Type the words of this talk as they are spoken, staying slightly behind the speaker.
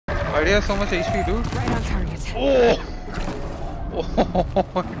Why do you have so much HP, dude? Right on target. Oh!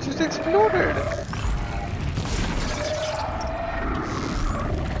 Oh, it just exploded!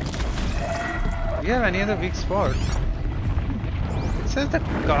 Do you have any other weak spot? It says the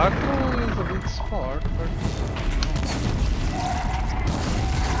cargo is a weak spot, but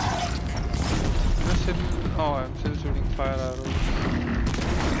I'm still, oh, I'm still shooting fire arrows.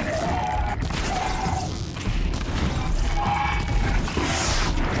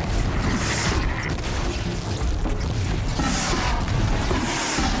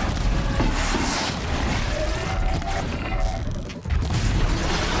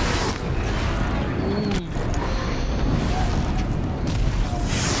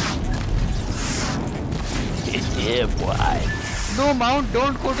 Yeah, boy. No mount,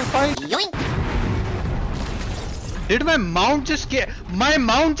 don't go to fight. Yoink. Did my mount just my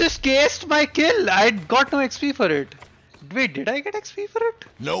mount just cased my kill? I got no XP for it. Wait, did I get XP for it?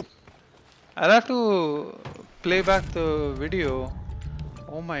 Nope. I'll have to play back the video.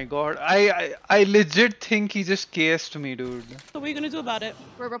 Oh my god, I legit think he just cased me, dude. What are you gonna do about it?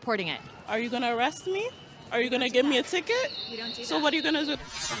 We're reporting it. Are you gonna arrest me? Are you gonna give me a ticket? We don't do So that. what are you gonna do?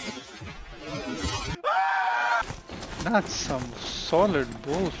 That's some solid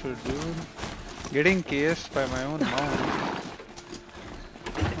bullshit, dude. Getting cased by my own mount.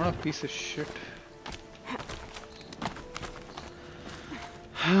 What a piece of shit.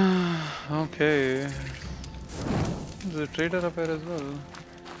 Okay. There's a trader up here as well.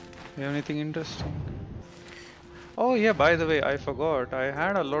 You have anything interesting? Oh yeah, by the way, I forgot. I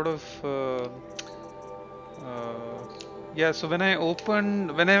had a lot of yeah, so when I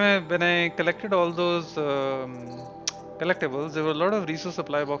opened, when I collected all those collectibles, there were a lot of resource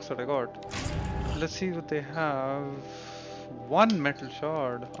supply box that I got. Let's see what they have. One metal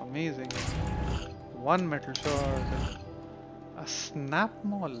shard, amazing. One metal shard. A snap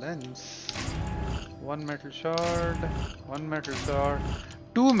maw lens. One metal shard. One metal shard.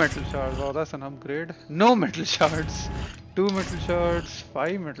 Two metal shards. Oh, that's an upgrade. No metal shards. Two metal shards.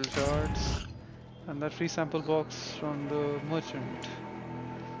 5 metal shards. And that free sample box from the merchant.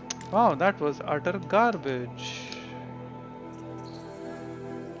 Wow, that was utter garbage.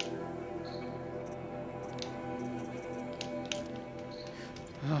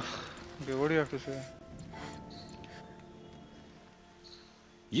 Okay, what do you have to say?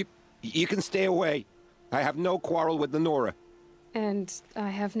 You can stay away. I have no quarrel with the Nora. And I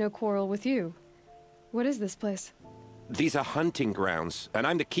have no quarrel with you. What is this place? These are hunting grounds, and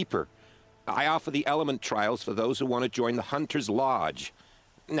I'm the keeper. I offer the element trials for those who want to join the Hunter's Lodge.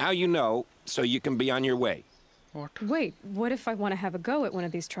 Now you know, so you can be on your way. What? Wait, what if I want to have a go at one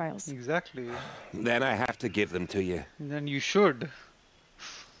of these trials? Exactly. Then I have to give them to you. Then you should.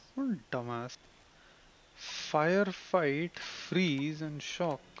 What a dumbass. Firefight, freeze, and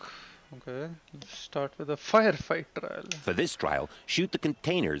shock. Okay, let's start with a firefight trial. For this trial, shoot the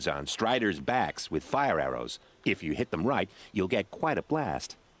containers on Strider's backs with fire arrows. If you hit them right, you'll get quite a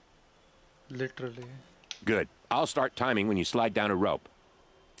blast. Literally. Good. I'll start timing when you slide down a rope.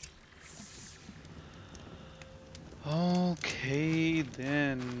 Okay,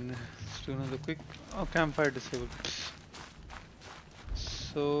 then. Let's do another quick... Oh, campfire disabled.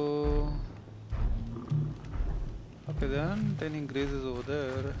 So... Okay then, any grazes over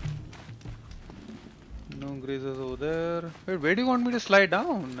there. No grazes over there. Wait, where do you want me to slide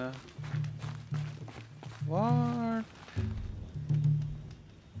down? What?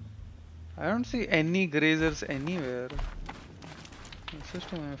 I don't see any grazers anywhere. It's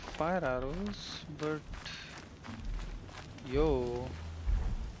just my fire arrows, but... Yo.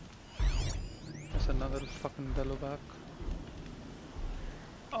 That's another fucking bellowback.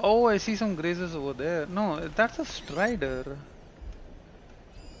 Oh, I see some grazers over there. No, that's a strider.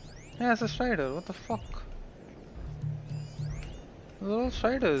 Yeah, it's a strider. What the fuck? Those are all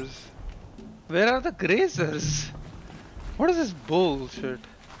striders. Where are the grazers? What is this bullshit?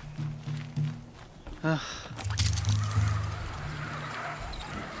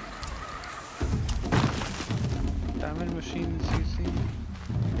 Damage machines, you see.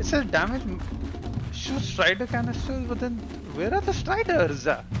 It says damage. Shoot strider canisters, but then where are the striders?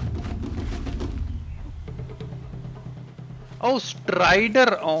 Oh,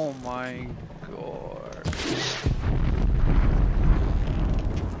 strider! Oh my god.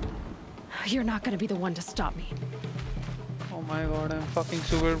 You're not gonna be the one to stop me. Oh my god, I'm fucking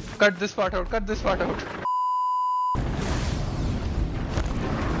super. Cut this part out, cut this part out.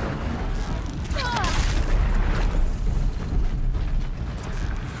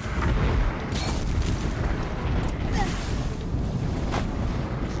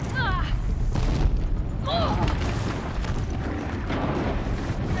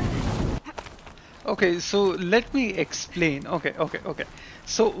 Okay, so let me explain. Okay.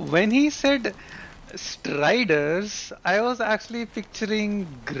 So when he said striders, I was actually picturing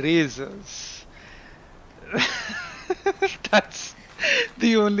grazers. That's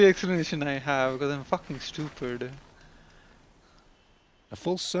the only explanation I have because I'm fucking stupid. A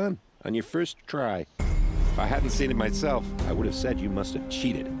full sun on your first try. If I hadn't seen it myself, I would have said you must have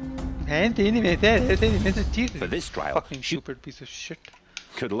cheated. For this trial, Fucking stupid piece of shit.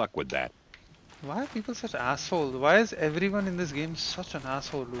 Good luck with that. Why are people such assholes? Why is everyone in this game such an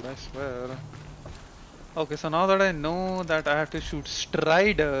asshole, dude? I swear. Okay, so now that I know that I have to shoot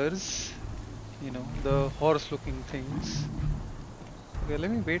striders, you know, the horse-looking things. Okay,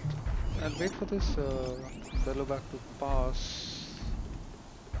 let me wait. I'll wait for this fellow back to pass,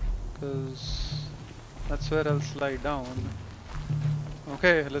 because that's where I'll slide down.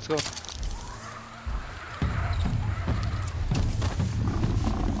 Okay, let's go.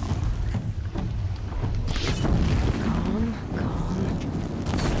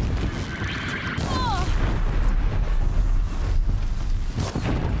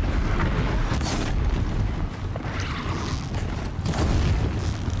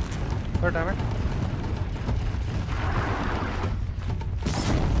 God damn it.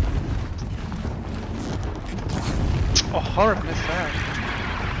 Oh, how did I miss that?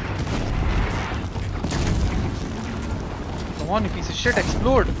 Come on, you piece of shit,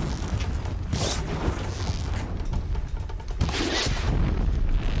 explode!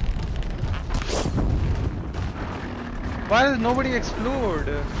 Why does nobody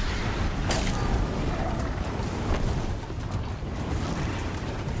explode?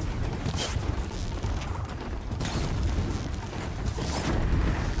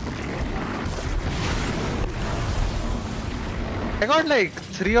 I got like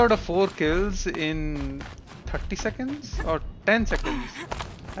 3 out of 4 kills in 30 seconds or 10 seconds.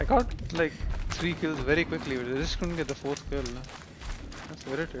 I got like 3 kills very quickly, but I just couldn't get the 4th kill. That's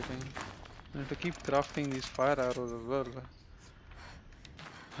irritating. I have to keep crafting these fire arrows as well.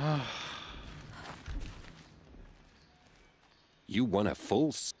 You won a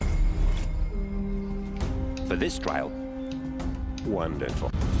full for this trial. Wonderful.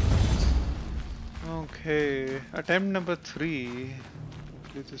 Okay, attempt number 3.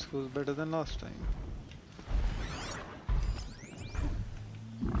 Hopefully this goes better than last time.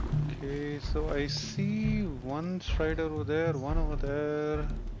 Okay, so I see one strider over there, one over there.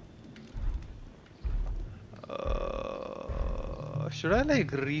 Should I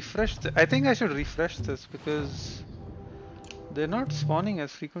like refresh? I think I should refresh this because they're not spawning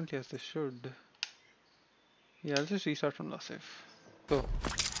as frequently as they should. Yeah, I'll just restart from last save. So,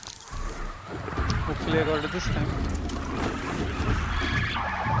 hopefully I got it this time.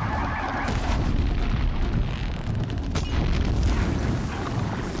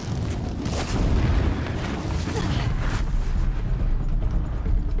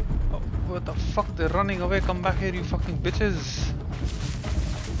 Oh, what the fuck? They're running away. Come back here, you fucking bitches.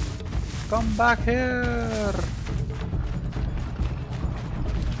 Come back here.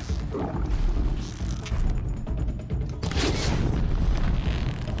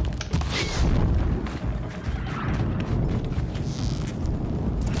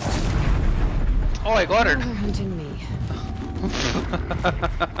 Oh, I got it. You're hunting me.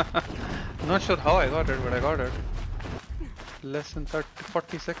 Not sure how I got it, but I got it. Less than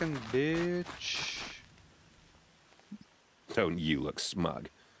 40 seconds, bitch. Don't you look smug?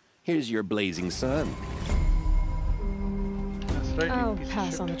 Here's your blazing sun. That's right, you I'll piece of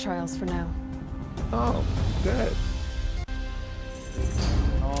pass shit. on the trials for now. Oh, good.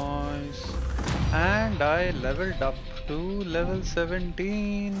 Nice. And I leveled up to level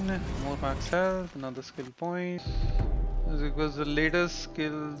 17. More max health, another skill point. Because the later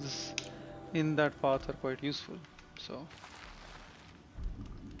skills in that path are quite useful. So.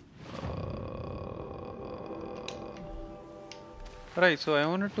 Right, so I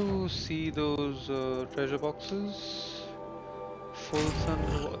wanted to see those treasure boxes. Full sun.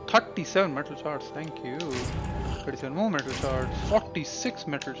 37 metal shards, thank you. 37 more metal shards. 46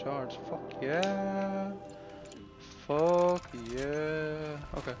 metal shards. Fuck yeah. Fuck yeah.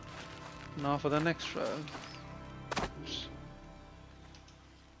 Okay. Now for the next trial. Oops.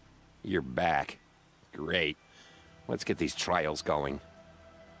 You're back. Great. Let's get these trials going.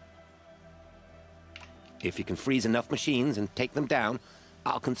 If you can freeze enough machines and take them down,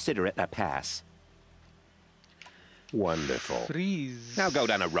 I'll consider it a pass. Wonderful. Freeze. Now go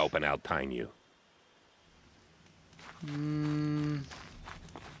down a rope and I'll time you.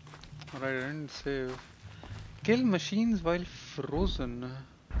 Alright, I didn't save. Kill machines while frozen.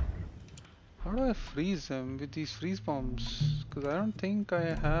 How do I freeze them with these freeze bombs? Because I don't think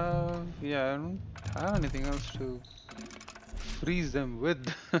I have... Yeah, I don't have anything else to freeze them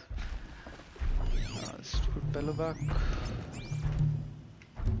with. Stupid bellowback.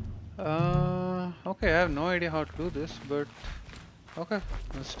 Okay, I have no idea how to do this, but okay,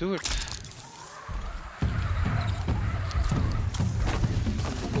 let's do it.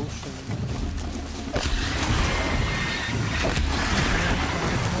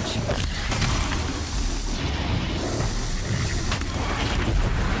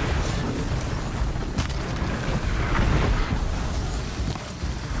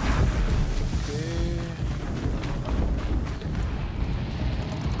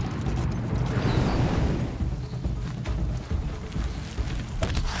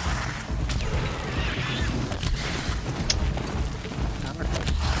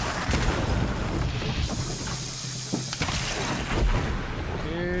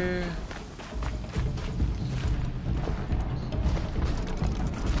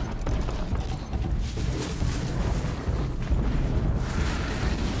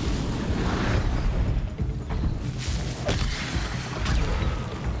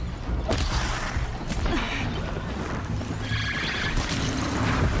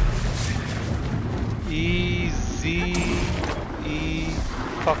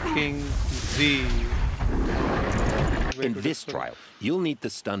 Potion. Z. In this trial, you'll need to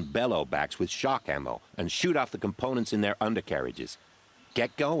stun bellowbacks with shock ammo and shoot off the components in their undercarriages.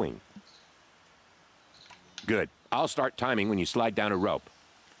 Get going. Good. I'll start timing when you slide down a rope.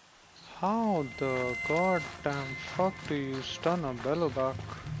 How the goddamn fuck do you stun a bellowback?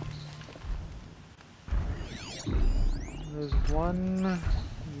 There's one,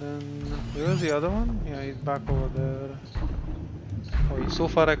 then where's the other one? Yeah, he's back over there. Oh, so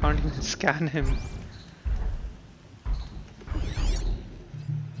far I can't even scan him.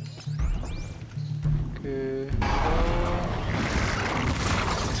 Okay.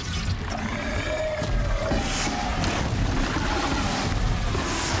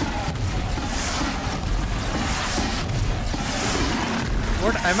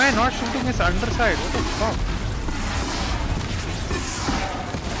 What? Am I not shooting his underside? What the fuck?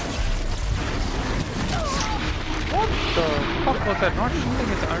 What the fuck was I not shooting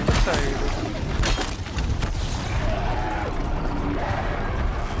his underside?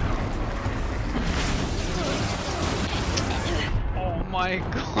 Oh my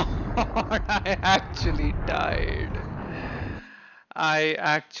god, I actually died. I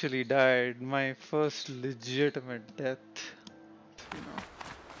actually died. My first legitimate death. You know,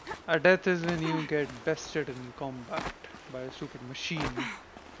 a death is when you get bested in combat by a stupid machine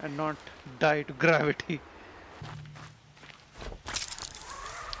and not die to gravity.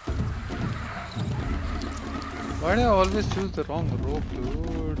 Why do I always choose the wrong rope,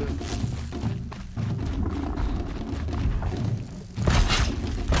 dude?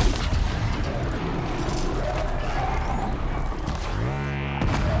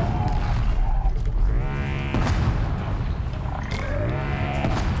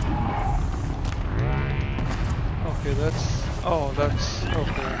 Okay, that's... Oh, that's...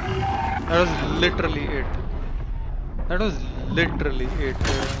 Okay. That was literally it. That was literally it.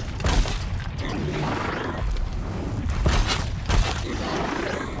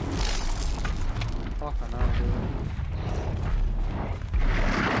 Fucking hell, dude.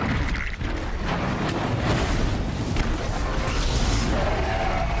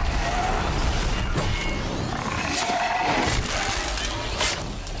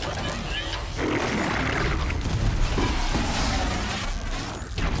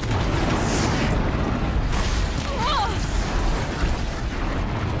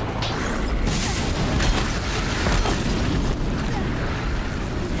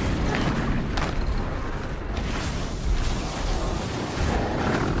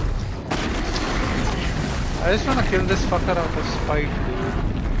 I just wanna kill this fucker out of spite, dude.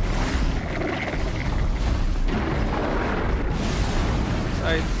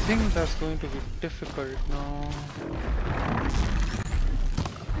 I think that's going to be difficult now.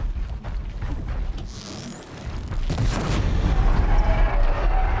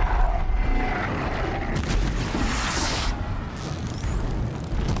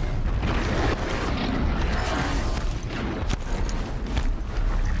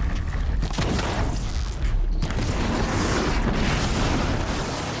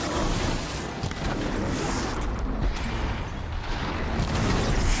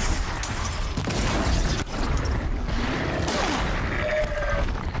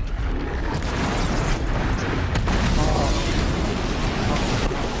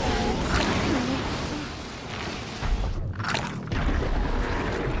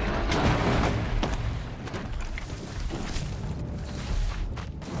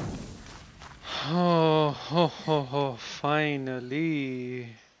 Finally.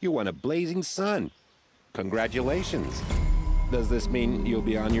 You won a blazing sun. Congratulations. Does this mean you'll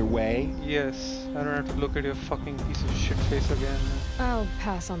be on your way? Yes, I don't have to look at your fucking piece of shit face again. I'll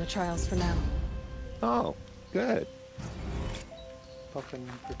pass on the trials for now. Oh, good. Fucking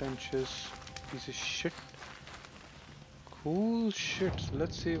pretentious piece of shit. Cool shit.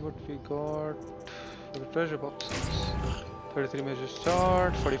 Let's see what we got for the treasure boxes. 33 metal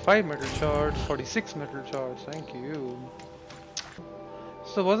shards, 45 metal shards, 46 metal shards. Thank you.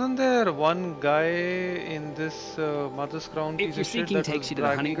 So wasn't there one guy in this Mother's Crown piece If your of shit seeking that takes was you to the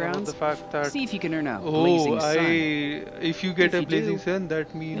hunting bragging about grounds, the fact that see if you can earn a blazing sun. if you get If a you blazing do, sun,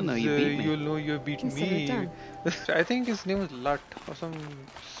 that means you'll know you beat me. you'll know you beat Consider it me. done. I think his name was Lut or some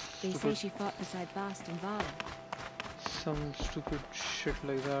They say stupid, she fought beside Bast and Vala. some stupid shit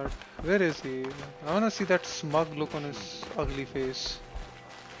like that. Where is he? I wanna see that smug look on his ugly face.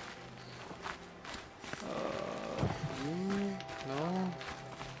 You? No.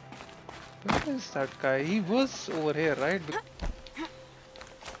 Where is that guy? He was over here, right? But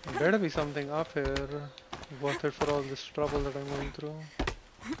there better be something up here worth it for all this trouble that I'm going through.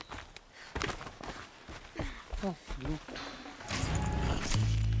 Oh, loot.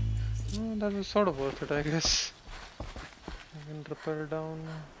 Oh, that was sort of worth it, I guess. I can rappel down.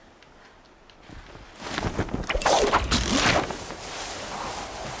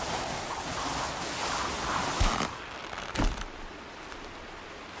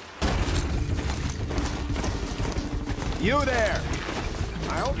 You there!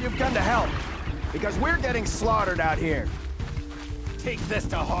 I hope you've come to help, because we're getting slaughtered out here. Take this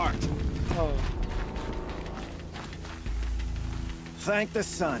to heart. Oh, Thank the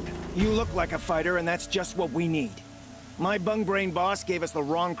sun. You look like a fighter, and that's just what we need. My bung-brain boss gave us the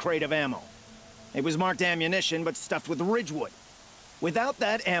wrong crate of ammo. It was marked ammunition, but stuffed with Ridgewood. Without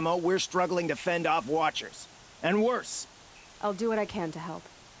that ammo, we're struggling to fend off Watchers. And worse. I'll do what I can to help.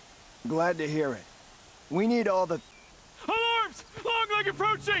 Glad to hear it. We need all the... Alarms! Long leg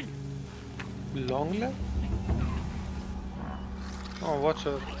approaching! long leg? Oh, watch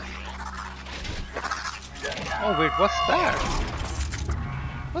her. Oh wait, what's that?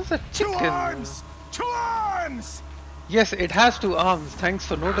 What's a chicken? 2 arms! 2 arms! Yes, it has 2 arms. Thanks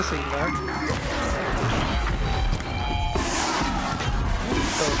for noticing that. What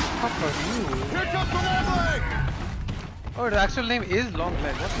the fuck are you? Here comes the long leg! Oh, the actual name is Long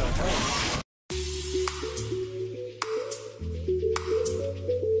Leg. What the hell?